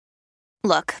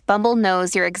Look, Bumble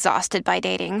knows you're exhausted by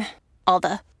dating. All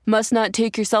the, must not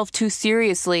take yourself too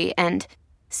seriously, and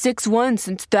 6'1"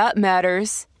 since that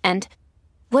matters. And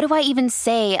what do I even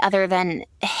say other than,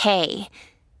 hey?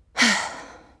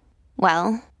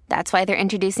 Well, that's why they're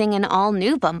introducing an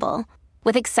all-new Bumble,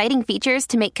 with exciting features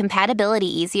to make compatibility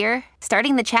easier,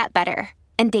 starting the chat better,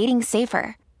 and dating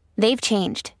safer. They've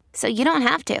changed, so you don't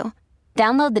have to.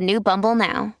 Download the new Bumble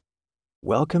now.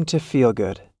 Welcome to Feel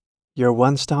Good, your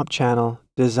one-stop channel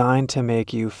designed to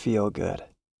make you feel good.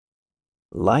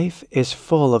 Life is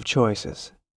full of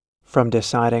choices, from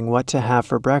deciding what to have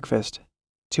for breakfast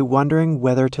to wondering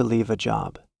whether to leave a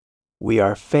job. We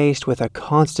are faced with a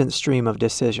constant stream of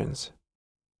decisions.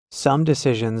 Some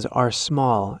decisions are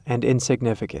small and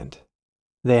insignificant.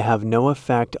 They have no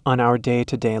effect on our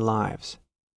day-to-day lives.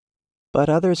 But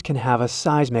others can have a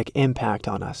seismic impact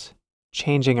on us,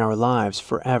 changing our lives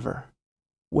forever.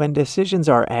 When decisions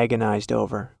are agonized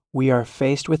over, we are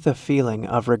faced with the feeling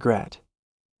of regret.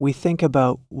 We think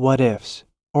about what ifs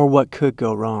or what could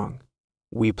go wrong.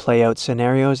 We play out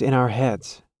scenarios in our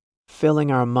heads,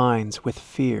 filling our minds with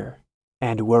fear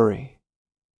and worry.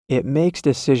 It makes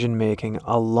decision-making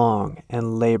a long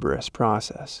and laborious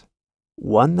process,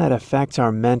 one that affects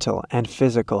our mental and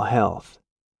physical health.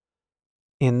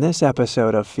 In this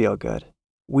episode of Feel Good,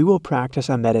 we will practice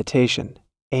a meditation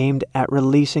aimed at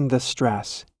releasing the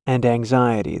stress and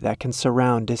anxiety that can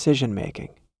surround decision-making.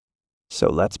 So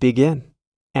let's begin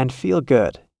and feel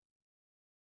good.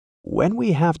 When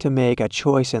we have to make a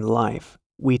choice in life,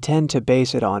 we tend to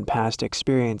base it on past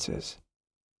experiences.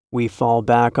 We fall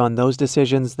back on those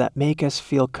decisions that make us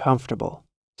feel comfortable,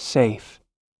 safe,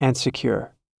 and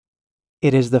secure.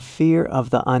 It is the fear of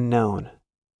the unknown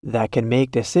that can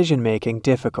make decision-making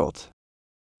difficult.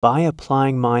 By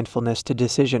applying mindfulness to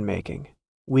decision-making,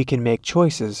 we can make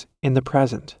choices in the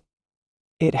present.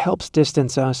 It helps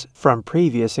distance us from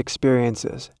previous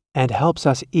experiences and helps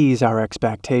us ease our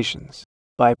expectations.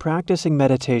 By practicing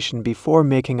meditation before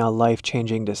making a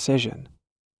life-changing decision,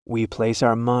 we place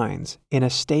our minds in a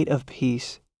state of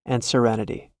peace and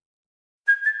serenity.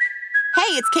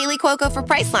 Hey, it's Kaylee Cuoco for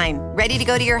Priceline. Ready to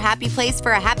go to your happy place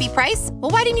for a happy price?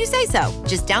 Well, why didn't you say so?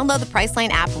 Just download the Priceline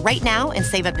app right now and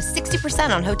save up to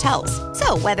 60% on hotels.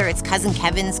 So whether it's Cousin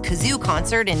Kevin's Kazoo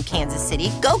Concert in Kansas City,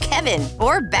 go Kevin,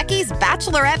 or Becky's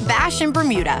Bachelorette Bash in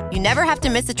Bermuda, you never have to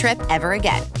miss a trip ever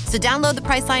again. So download the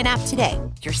Priceline app today.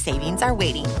 Your savings are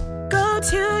waiting. Go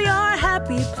to your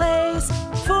happy place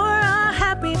for a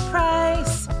happy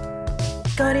price.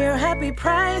 Go to your happy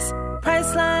price,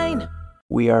 Priceline.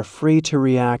 We are free to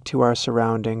react to our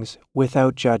surroundings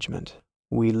without judgment.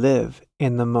 We live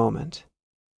in the moment.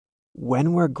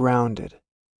 When we're grounded,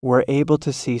 we're able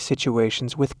to see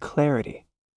situations with clarity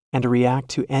and react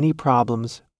to any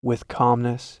problems with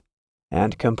calmness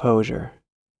and composure.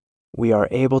 We are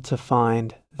able to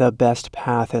find the best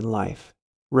path in life,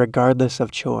 regardless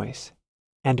of choice,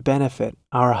 and benefit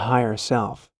our higher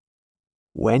self.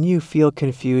 When you feel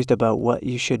confused about what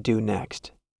you should do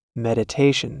next,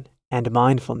 meditation and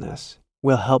mindfulness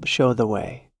will help show the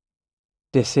way.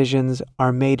 Decisions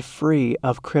are made free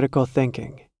of critical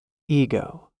thinking,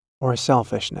 ego, or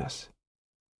selfishness.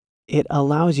 It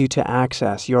allows you to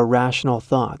access your rational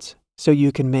thoughts so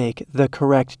you can make the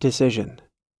correct decision.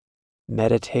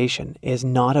 Meditation is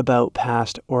not about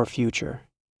past or future.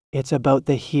 It's about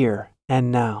the here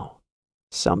and now,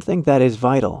 something that is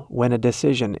vital when a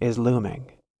decision is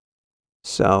looming.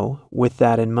 So, with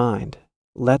that in mind,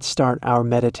 let's start our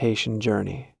meditation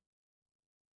journey.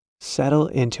 Settle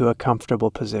into a comfortable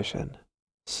position.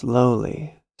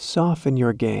 Slowly soften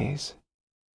your gaze,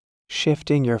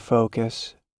 shifting your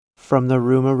focus from the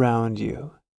room around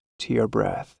you to your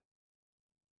breath.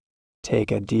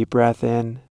 Take a deep breath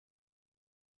in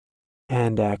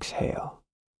and exhale.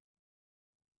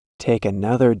 Take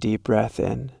another deep breath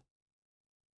in,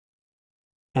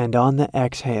 and on the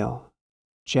exhale,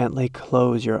 gently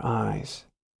close your eyes.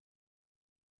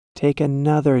 Take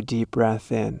another deep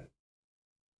breath in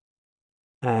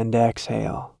and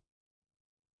exhale.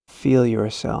 Feel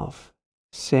yourself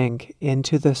sink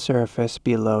into the surface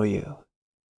below you.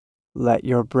 Let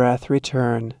your breath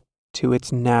return to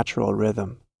its natural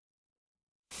rhythm.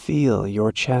 Feel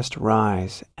your chest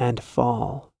rise and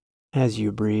fall as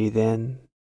you breathe in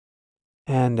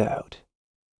and out.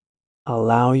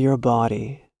 Allow your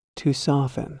body to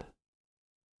soften.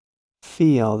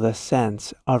 Feel the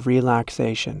sense of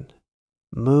relaxation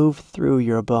move through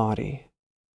your body.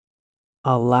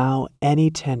 Allow any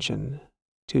tension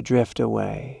to drift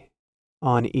away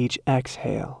on each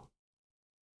exhale.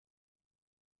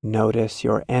 Notice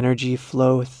your energy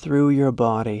flow through your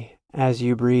body as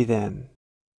you breathe in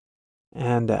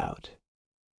and out.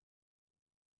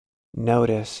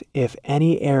 Notice if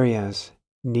any areas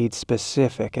need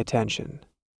specific attention.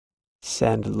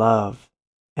 Send love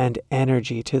and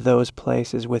energy to those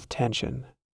places with tension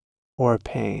or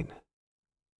pain.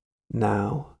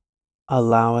 Now,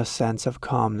 allow a sense of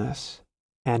calmness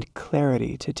and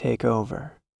clarity to take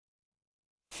over.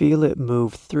 Feel it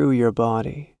move through your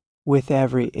body with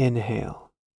every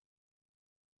inhale.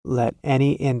 Let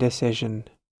any indecision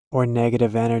or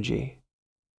negative energy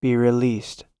be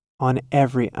released on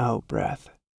every out-breath.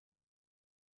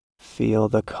 Feel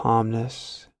the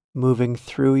calmness moving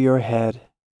through your head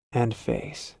and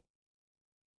face,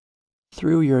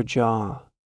 through your jaw,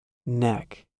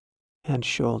 neck, and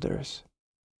shoulders,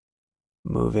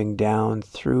 moving down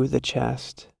through the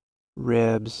chest,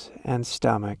 ribs, and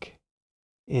stomach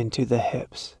into the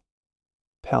hips,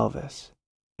 pelvis,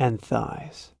 and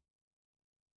thighs.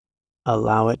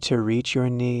 Allow it to reach your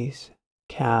knees,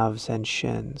 calves, and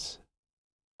shins,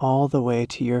 all the way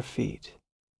to your feet,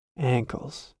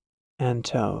 ankles, and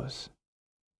toes.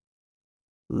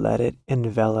 Let it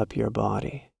envelop your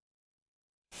body.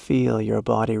 Feel your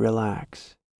body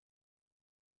relax.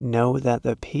 Know that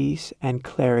the peace and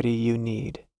clarity you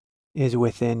need is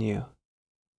within you.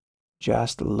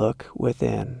 Just look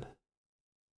within.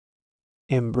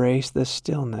 Embrace the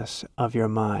stillness of your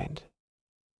mind.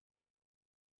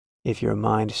 If your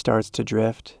mind starts to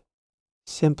drift,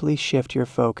 simply shift your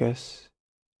focus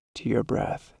to your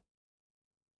breath.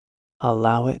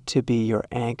 Allow it to be your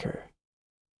anchor.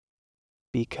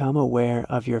 Become aware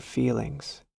of your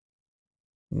feelings.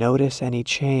 Notice any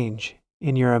change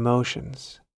in your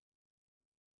emotions.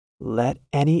 Let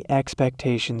any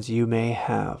expectations you may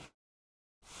have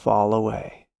fall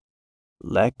away.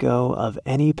 Let go of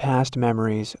any past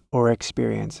memories or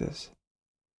experiences.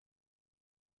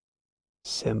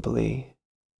 Simply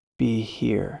be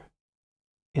here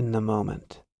in the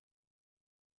moment.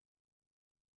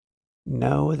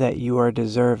 Know that you are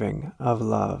deserving of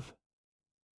love.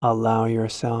 Allow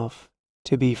yourself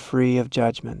to be free of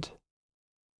judgment.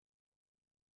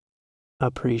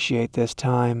 Appreciate this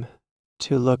time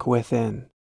to look within.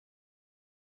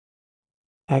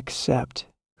 Accept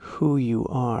who you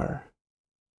are.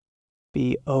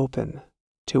 Be open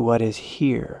to what is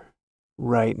here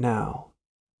right now.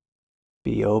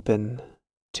 Be open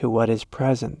to what is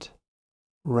present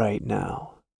right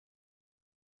now.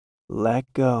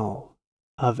 Let go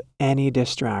of any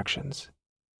distractions,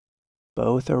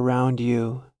 both around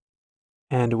you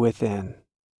and within.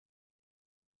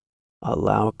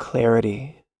 Allow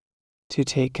clarity to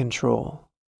take control.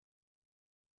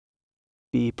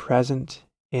 Be present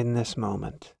in this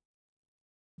moment.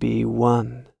 Be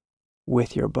one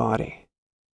with your body.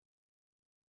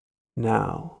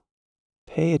 Now,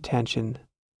 pay attention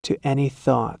to any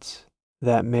thoughts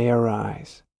that may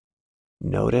arise.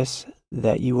 Notice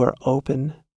that you are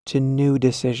open to new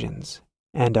decisions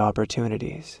and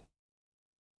opportunities.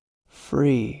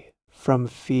 Free from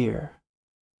fear,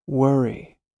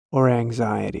 worry, or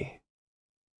anxiety.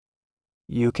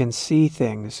 You can see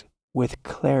things with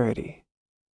clarity.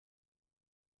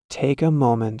 Take a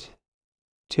moment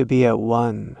to be at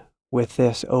one with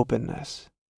this openness.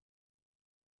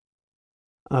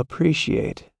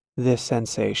 Appreciate this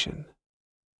sensation.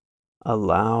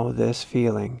 Allow this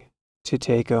feeling to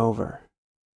take over.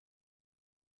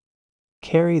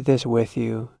 Carry this with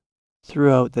you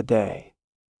throughout the day.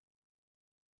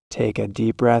 Take a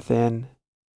deep breath in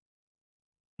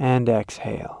and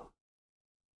exhale.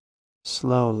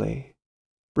 Slowly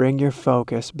bring your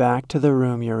focus back to the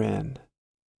room you're in.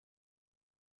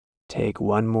 Take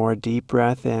one more deep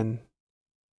breath in,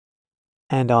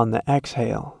 and on the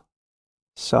exhale,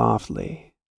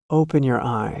 softly open your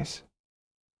eyes.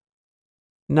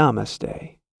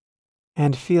 Namaste,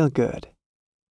 and feel good.